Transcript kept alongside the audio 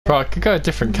Bro, I could go a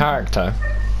different character.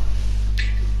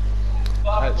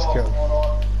 That's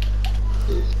cool.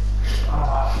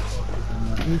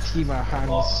 I need to keep my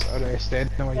hands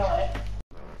arrested anyway.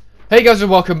 Hey guys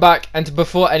and welcome back, and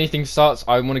before anything starts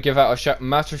I want to give out a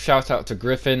massive shout out to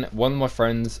Griffin, one of my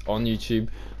friends on YouTube,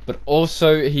 but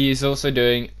also he is also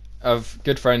doing a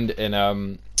good friend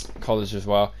in college as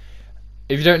well.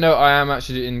 If you don't know, I am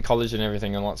actually in college and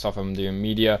everything and lots of stuff. I'm doing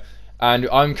media and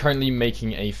I'm currently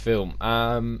making a film.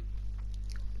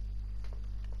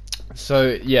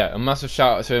 So yeah, a massive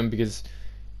shout out to him because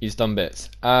he's done bits.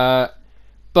 But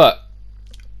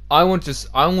I wanted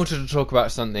to talk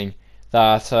about something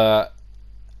that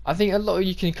I think a lot of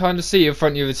you can kind of see in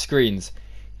front of your screens.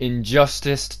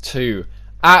 Injustice 2.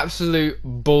 Absolute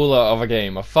baller of a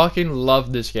game. I fucking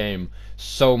love this game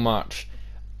so much.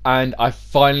 And I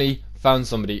finally found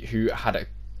somebody who had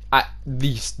at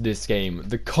least this game.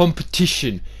 The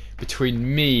competition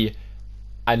between me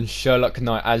and Sherlock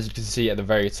Knight, as you can see at the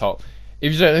very top.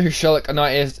 If you don't know who Sherlock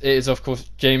Knight is, it is of course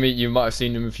Jamie. You might have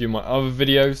seen him in a few of my other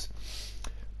videos.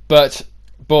 But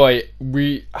boy,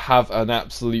 we have an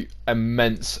absolute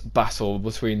immense battle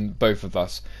between both of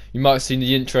us. You might have seen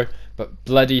the intro, but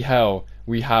bloody hell,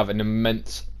 we have an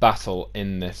immense battle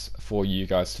in this for you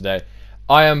guys today.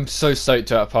 I am so stoked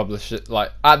to publish it.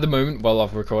 Like, at the moment, while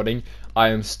I'm recording, I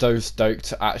am so stoked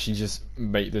to actually just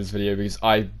make this video because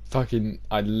I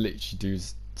literally do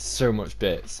so much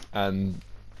bits, and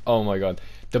oh my god,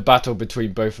 the battle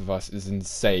between both of us is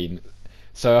insane.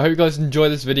 So I hope you guys enjoy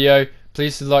this video.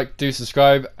 Please like, do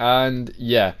subscribe, and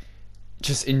yeah,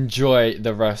 just enjoy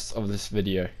the rest of this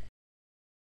video.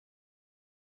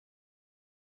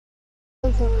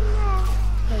 I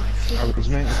was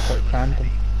meant to quite random.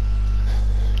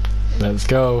 Let's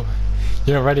go.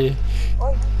 You're ready.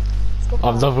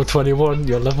 I'm level 21,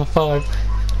 you're level 5.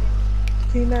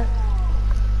 Tina,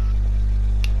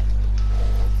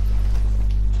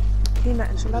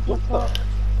 it's 11 o'clock.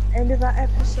 End of that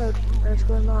episode. What's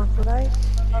going on, right?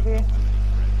 Love you.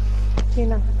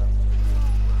 Tina.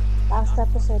 Last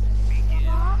episode.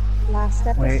 Last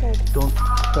episode. Wait, don't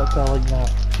talk to her like that,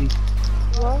 please.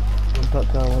 What? Don't talk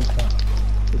to her like that.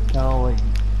 Just tell her like,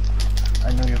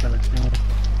 I know you're gonna scream.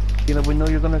 Tina, we know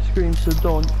you're gonna scream, so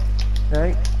don't.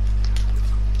 Right?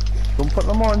 Don't put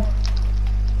them on.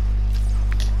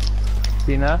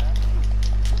 Tina?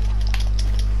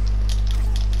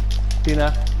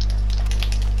 Tina?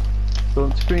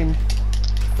 Don't scream.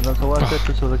 But that's the last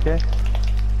episode, okay?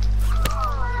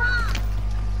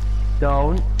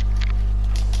 Don't.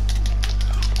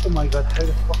 Oh my god, how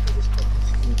the fuck is this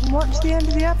podcast? You can watch the end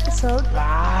of the episode.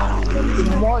 You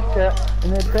can watch it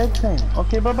in their bedtime.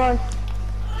 Okay, bye bye.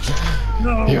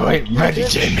 No. You ain't ready,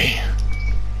 Jamie.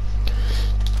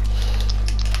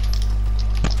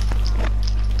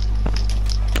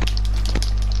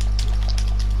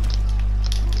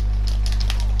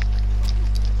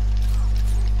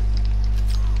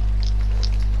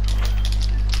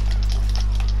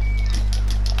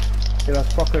 Yeah,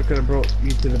 that fucker could have brought you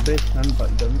to the basement, but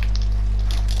he didn't.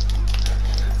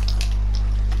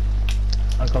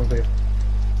 I'll come for you.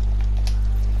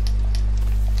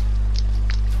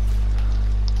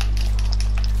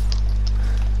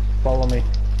 Follow me.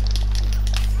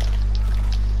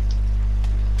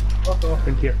 Fuck off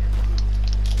in here.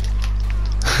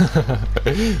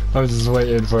 I was just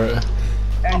waiting for it.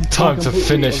 And Time to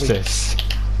finish this.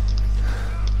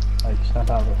 Right, snap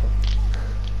out of it.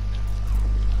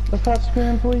 Look that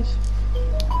screen, please.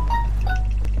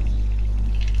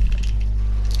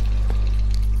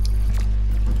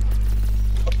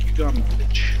 Fuck you done,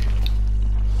 bitch.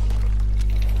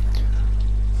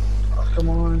 Oh, come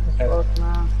on, fuck,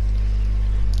 man.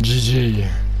 GG.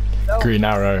 No. Green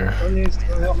arrow. Help me,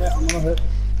 I'm gonna hit.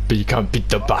 But you can't beat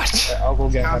the bat. I'll go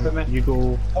get him. You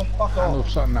go. Oh, fuck off. I know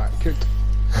something that could.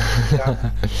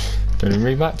 Doing a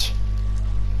rematch?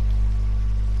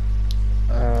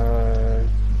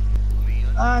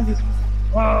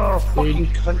 Oh, fucking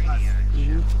cunt.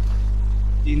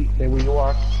 Dean, there where you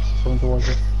are. Coming towards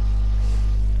you.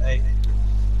 Hey.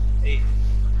 Hey.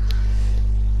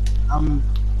 I'm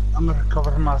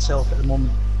recovering myself at the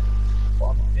moment.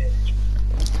 What a bitch.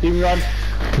 Team run.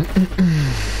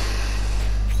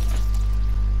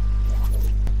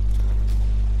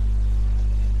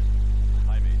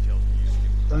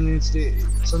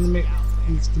 Somebody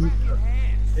needs to make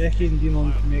Becky and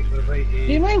Demon to make the right aid.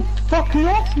 You mean fucking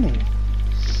off me?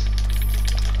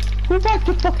 Go back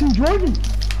to fucking Jordan.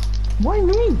 Why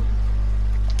me?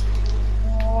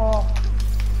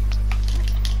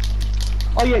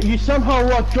 Oh yeah, you somehow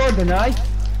lost Jordan, eh?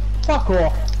 Fuck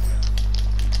off.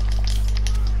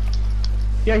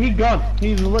 Yeah, he gone.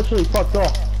 He's literally fucked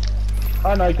off.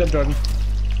 Oh no, you got Jordan.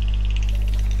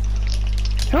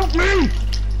 Help me!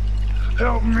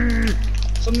 Help me!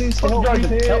 Something's Help help me, me,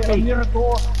 mate. help me. I'm near a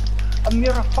door. I'm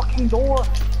near a fucking door.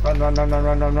 Run, run, run, run,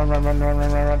 run, run, run, run, run, run,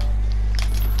 run, run, run.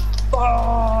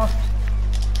 Ah!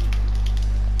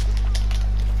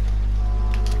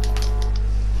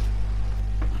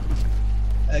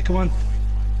 Come on.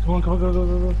 Come on, go, go, go,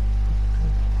 go, go.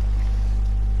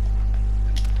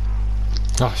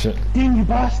 Oh shit. Damn you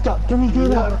bastard! Didn't he do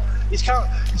that? He's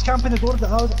camping the door that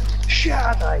I was. Shit,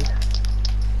 I died.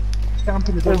 He's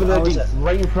camping the door Over that I there, was Dean, at.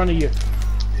 right in front of you.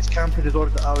 He's camping the door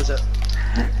that I was at.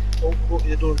 Oh, go to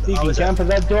the door that He I can was at. camp at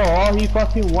that door all he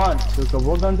fucking wants, so go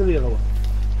walk onto the other one.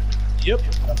 Yep.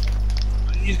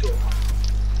 He's go.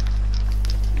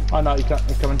 Oh no, he can't,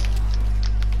 he's coming.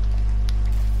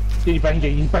 He's behind you,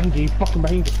 he's behind you, he's fucking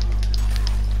behind you.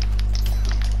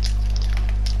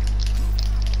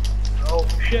 Oh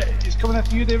shit, he's coming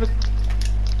after you, David.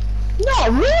 No,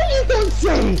 really? You don't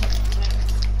say!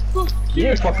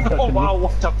 You fucking touching Oh me. wow,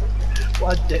 what a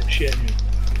dipshit.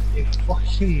 You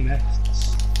fucking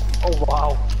missed. Oh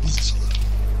wow.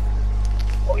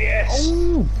 Oh yes.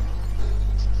 Oh.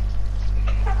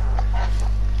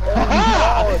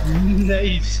 Oh,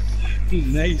 nice.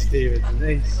 Nice, David.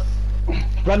 Nice.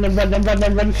 Run, run, run, run, run,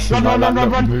 run, run, See run, my run, run,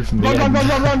 run, laptop run, move from the run, run, end. run,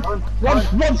 run, run, run,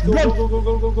 run, Go, run. go, go, go,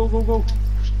 go, go, go, go, go.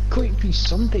 Could be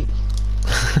Sunday.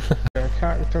 Our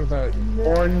characters are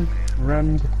orange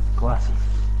rimmed glasses.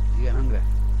 You get hungry?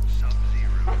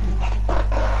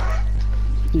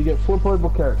 So you get 4 playable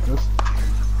characters.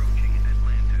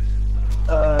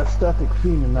 Static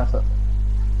theme and that's it.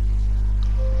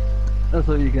 That's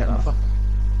what you get.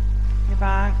 You're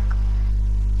back.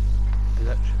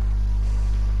 Glitch.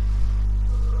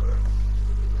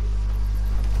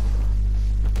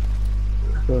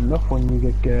 So nothing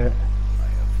you get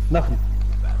nothing.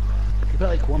 You put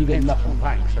like one You get pence nothing. on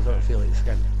banks, I don't feel like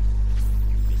skin.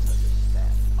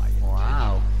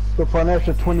 Wow. So for an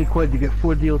extra 20 quid you get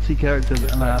 4 DLC characters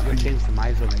and a You're changed to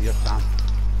my zone and you're damn.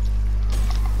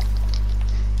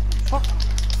 Fuck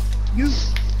you.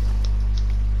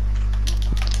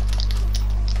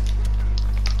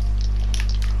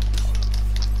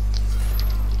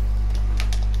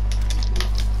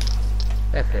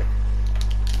 Pepe,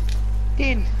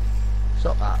 Dean.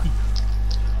 stop that.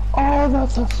 Oh,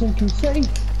 that's a sinking city.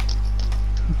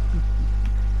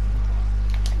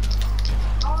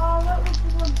 Oh, that was the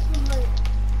one from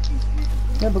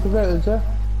like. Yeah, because that is there.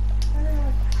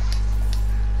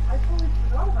 I totally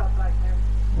forgot about that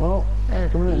now. Well,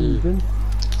 coming in engine.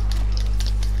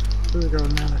 Where's it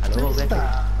going now? Hello, Pepe.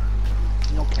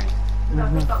 Okay. On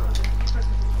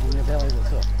your belly,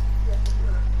 what's up?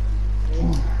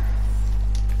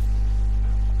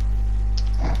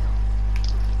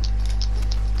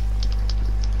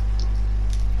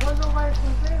 I don't know why it's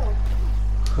on sale.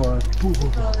 For So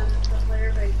the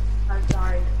player base has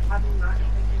died. Having that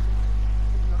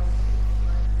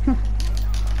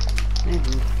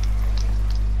Maybe.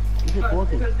 You just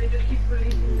walking. because they just keep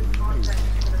releasing new content.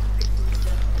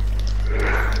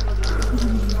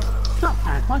 Stop,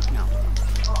 man, watch now.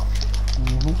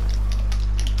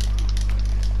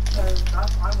 So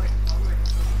that's why I'm like,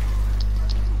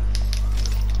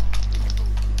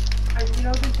 and you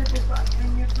know, they said they've got a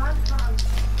 10-year plan.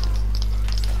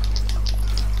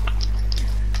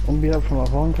 won't be up from a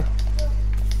bunker.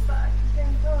 But at the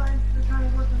same time, they're trying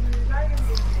to work on the Dragon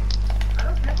Age thing. I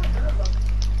don't care what they're about.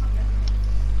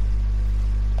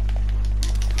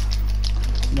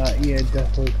 Nah, EA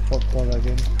definitely fucked all that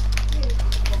game.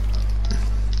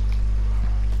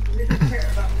 They don't care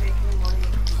about making money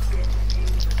and creating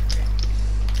games or shit.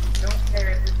 They don't care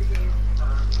if the games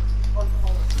are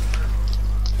unpolished.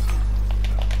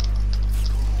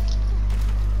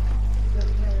 They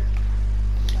don't care.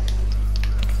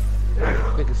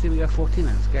 We can see we got 14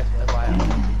 minutes, guess what I am.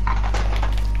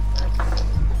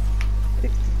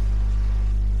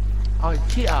 Oh,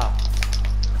 cheater!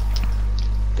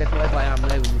 Guess what I am now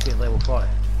when you get level 40?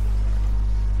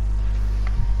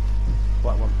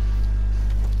 What one?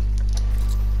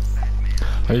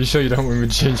 Are you sure you don't want me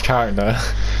to change character?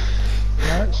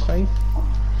 No, it's fine.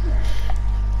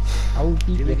 I'll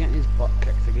beat Did we you. get his butt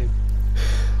kicked again?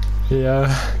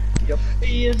 Yeah. Yep.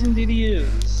 He is indeed he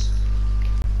is.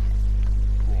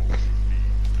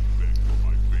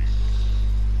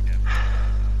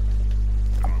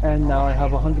 And now I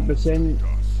have 100%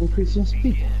 increase in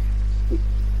speed.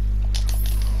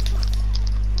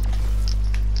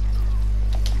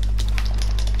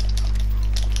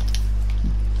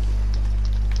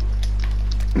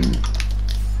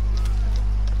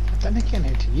 I don't think I know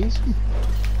how to use them.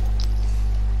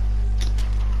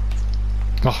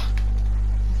 Oh,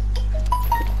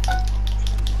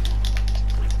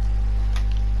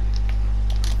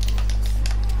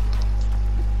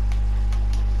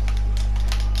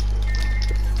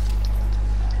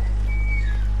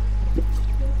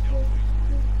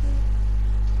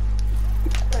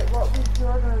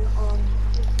 Jordan on.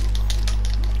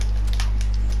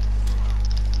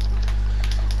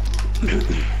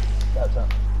 That's it.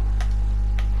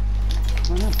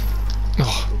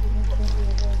 Oh,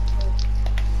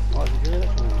 What did you do it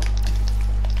for?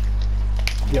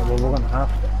 Yeah, well, we're gonna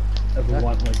have to. If we want,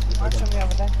 like, I we're showed gonna, the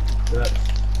other day. so that's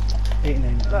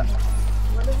 89. Look.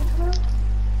 What is it now?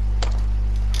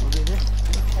 What did you do?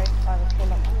 Okay, I will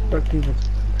pull up. 13th of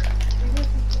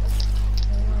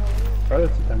Friday,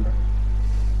 September.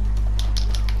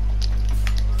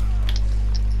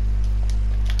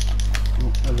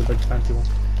 Oh, that was a big fancy one.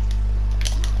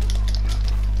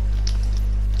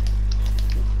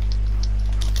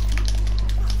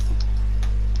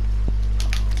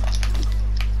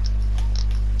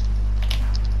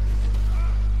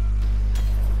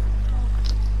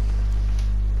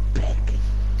 Bacon.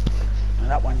 Now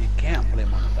that one you can't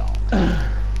blame on the dog. I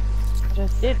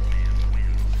just did.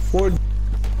 Ford.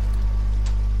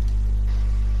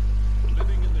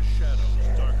 Living in the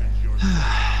shadows darkens your soul.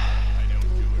 I don't do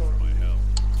it for my health.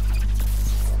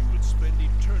 You would spend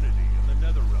eternity in the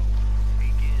netherrealm.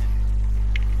 Begin.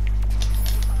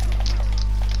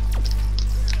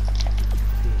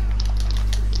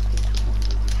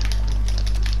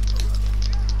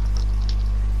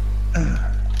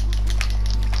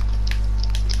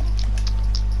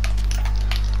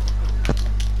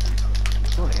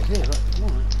 Sorry, I did. Come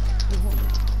on.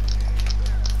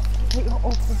 Take your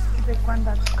awful stupid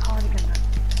granddad's cardigan.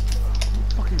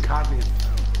 Fucking cardigan.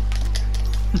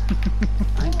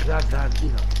 I ain't glad that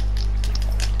either.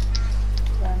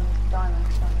 Diamond.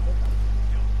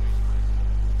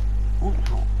 Oh,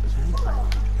 no. It's anything.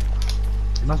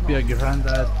 It must be a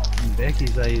granddad and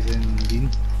Becky's eyes in Dean.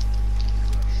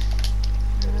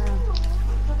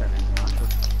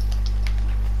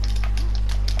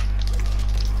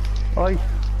 Oi.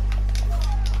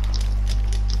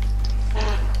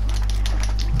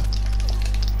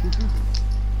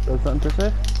 Got something to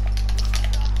say?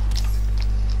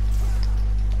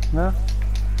 No?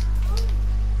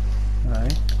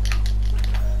 Alright.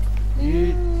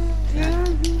 You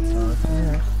Oh,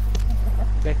 yeah.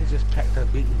 Becca just picked her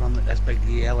beating from this big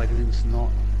yellow green snot.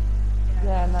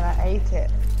 Yeah, and then I ate it.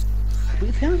 But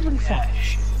you tell me what he thought.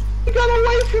 You got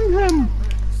away from him!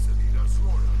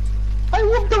 I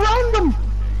walked around him!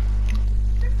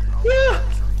 Yeah!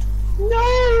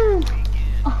 No!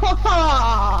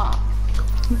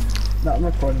 No, I'm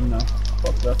recording now.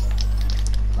 Fuck this.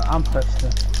 I'm pissed now.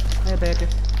 Hey, Becca.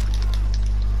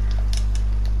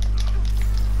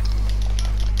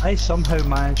 I somehow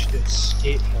managed to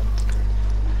escape him.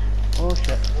 Oh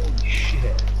shit. Holy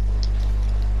shit.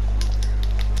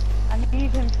 I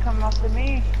need him to come after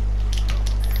me.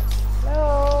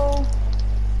 Hello?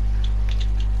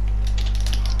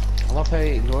 I love how he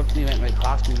ignored me, went right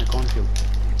past me in the cornfield.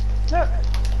 Look!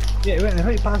 Yeah, he went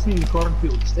right past me in the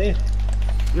cornfield instead.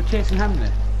 You're chasing him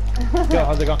now. Yeah,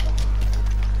 how's it going?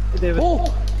 Hey, David. Oh!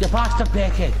 You bastard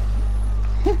Becky!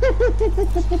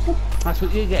 That's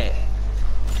what you get.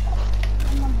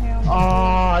 Come on here. Oh,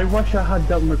 I wish I had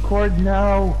that record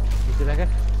now. You see Becca?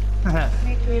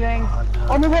 Me feeling.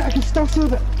 Oh no, wait, I can still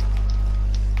save it.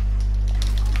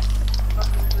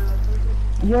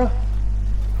 Yeah.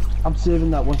 I'm saving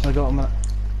that once I got a minute.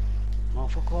 Oh,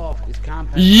 fuck off. He's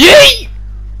camping. yeet!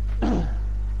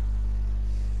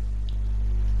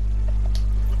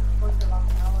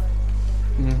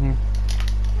 Mm-hmm.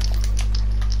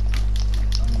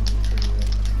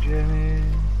 Jimmy.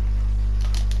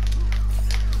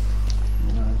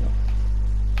 There we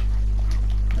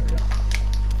go.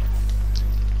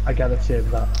 I gotta save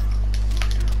that.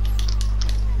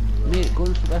 Mate, go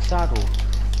into the saddle.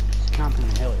 He's camping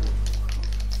in hell.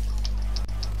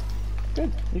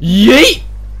 Yeet!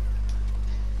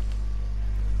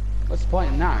 What's the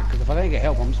point in that? Because if I don't get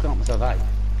help, I'm just going to myself out.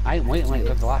 I ain't waiting like I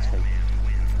did the last time.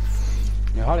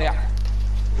 Now hurry up.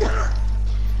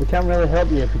 We can't really help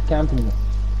you if you can't me.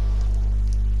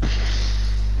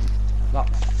 That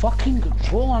fucking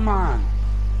controller, man.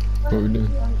 What are we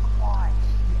doing?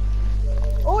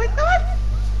 Oh, it's not!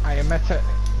 I admit it,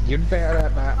 you're better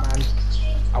at that, man.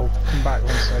 I'll come back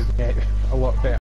once I get a lot better.